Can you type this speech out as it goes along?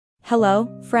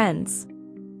Hello, friends.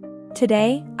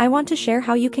 Today, I want to share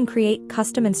how you can create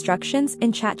custom instructions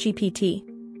in ChatGPT.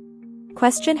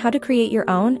 Question: how to create your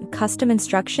own custom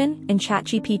instruction in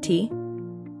ChatGPT?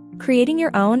 Creating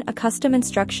your own custom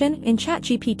instruction in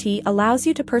ChatGPT allows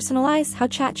you to personalize how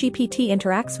ChatGPT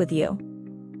interacts with you.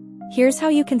 Here's how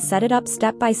you can set it up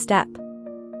step by step.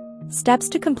 Steps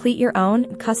to complete your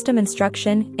own custom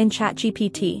instruction in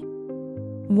ChatGPT.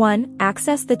 1.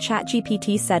 Access the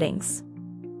ChatGPT settings.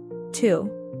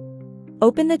 2.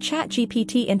 Open the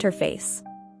ChatGPT interface.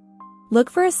 Look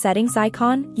for a settings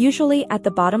icon, usually at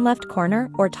the bottom left corner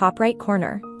or top right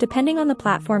corner, depending on the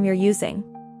platform you're using.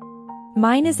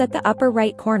 Mine is at the upper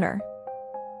right corner.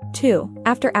 2.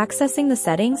 After accessing the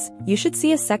settings, you should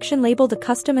see a section labeled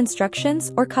Custom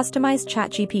Instructions or Customize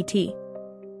ChatGPT.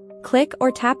 Click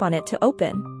or tap on it to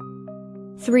open.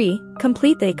 3.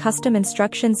 Complete the custom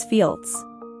instructions fields.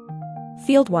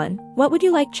 Field 1. What would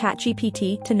you like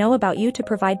ChatGPT to know about you to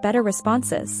provide better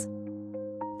responses?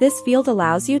 This field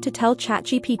allows you to tell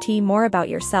ChatGPT more about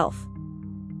yourself.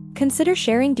 Consider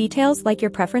sharing details like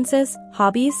your preferences,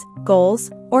 hobbies,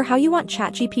 goals, or how you want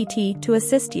ChatGPT to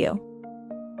assist you.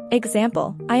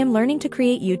 Example: I am learning to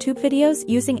create YouTube videos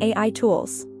using AI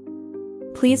tools.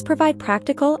 Please provide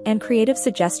practical and creative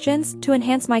suggestions to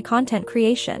enhance my content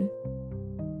creation.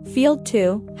 Field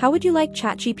 2. How would you like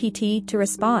ChatGPT to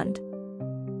respond?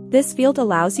 This field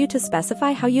allows you to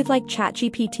specify how you'd like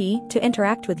ChatGPT to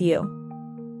interact with you.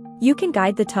 You can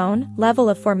guide the tone, level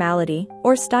of formality,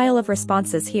 or style of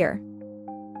responses here.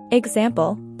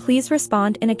 Example: please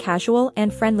respond in a casual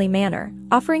and friendly manner,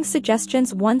 offering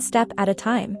suggestions one step at a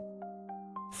time.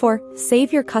 4.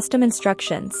 Save your custom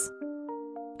instructions.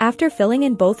 After filling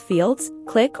in both fields,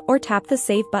 click or tap the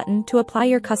Save button to apply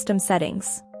your custom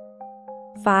settings.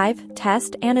 5.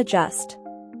 Test and adjust.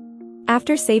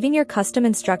 After saving your custom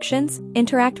instructions,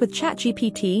 interact with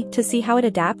ChatGPT to see how it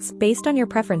adapts based on your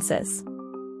preferences.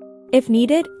 If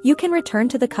needed, you can return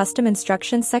to the custom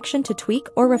instructions section to tweak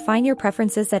or refine your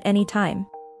preferences at any time.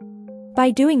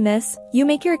 By doing this, you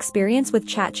make your experience with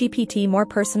ChatGPT more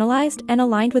personalized and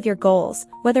aligned with your goals,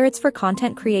 whether it's for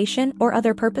content creation or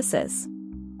other purposes.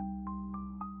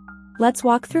 Let's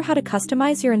walk through how to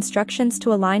customize your instructions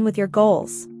to align with your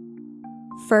goals.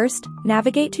 First,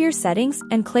 navigate to your settings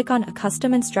and click on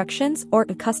Custom Instructions or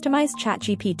Customize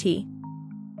ChatGPT.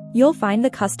 You'll find the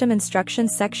Custom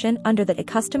Instructions section under the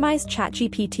Customize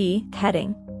ChatGPT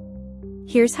heading.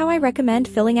 Here's how I recommend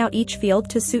filling out each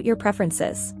field to suit your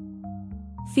preferences.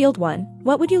 Field 1.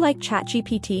 What would you like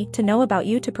ChatGPT to know about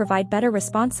you to provide better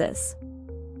responses?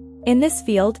 In this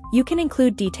field, you can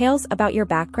include details about your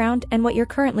background and what you're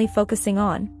currently focusing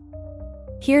on.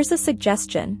 Here's a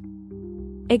suggestion.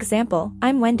 Example: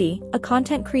 I'm Wendy, a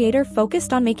content creator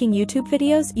focused on making YouTube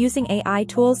videos using AI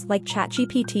tools like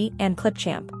ChatGPT and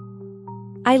Clipchamp.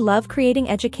 I love creating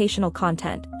educational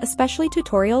content, especially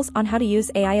tutorials on how to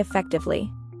use AI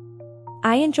effectively.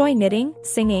 I enjoy knitting,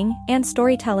 singing, and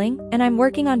storytelling, and I'm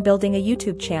working on building a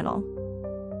YouTube channel.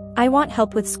 I want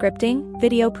help with scripting,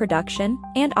 video production,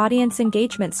 and audience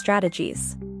engagement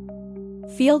strategies.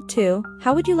 Field 2.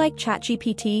 How would you like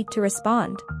ChatGPT to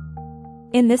respond?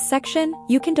 In this section,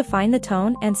 you can define the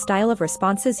tone and style of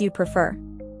responses you prefer.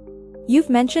 You've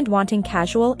mentioned wanting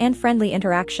casual and friendly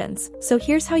interactions, so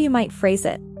here's how you might phrase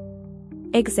it.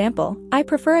 Example: I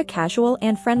prefer a casual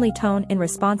and friendly tone in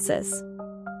responses.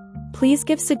 Please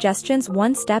give suggestions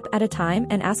one step at a time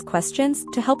and ask questions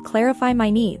to help clarify my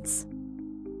needs.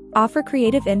 Offer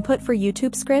creative input for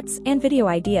YouTube scripts and video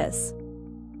ideas.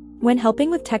 When helping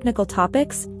with technical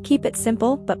topics, keep it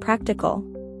simple but practical.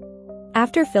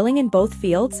 After filling in both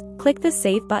fields, click the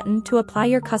Save button to apply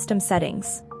your custom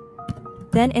settings.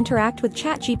 Then interact with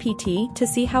ChatGPT to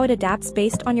see how it adapts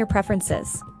based on your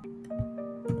preferences.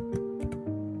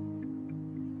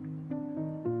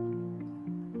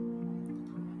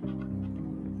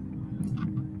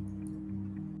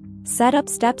 Setup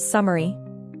Steps Summary.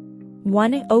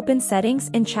 1. Open Settings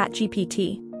in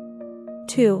ChatGPT.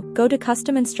 2. Go to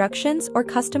Custom Instructions or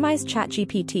Customize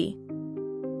ChatGPT.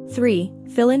 3.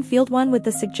 Fill in Field 1 with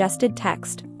the suggested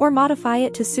text, or modify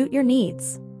it to suit your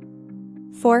needs.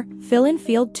 4. Fill in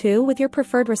Field 2 with your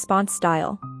preferred response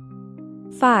style.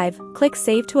 5. Click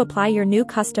Save to apply your new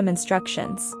custom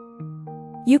instructions.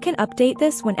 You can update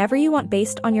this whenever you want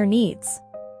based on your needs.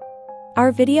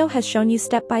 Our video has shown you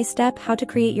step by step how to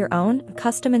create your own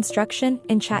custom instruction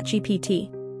in ChatGPT.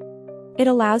 It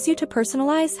allows you to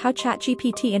personalize how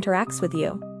ChatGPT interacts with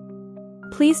you.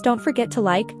 Please don't forget to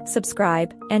like,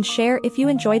 subscribe, and share if you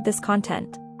enjoyed this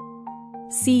content.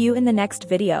 See you in the next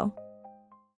video.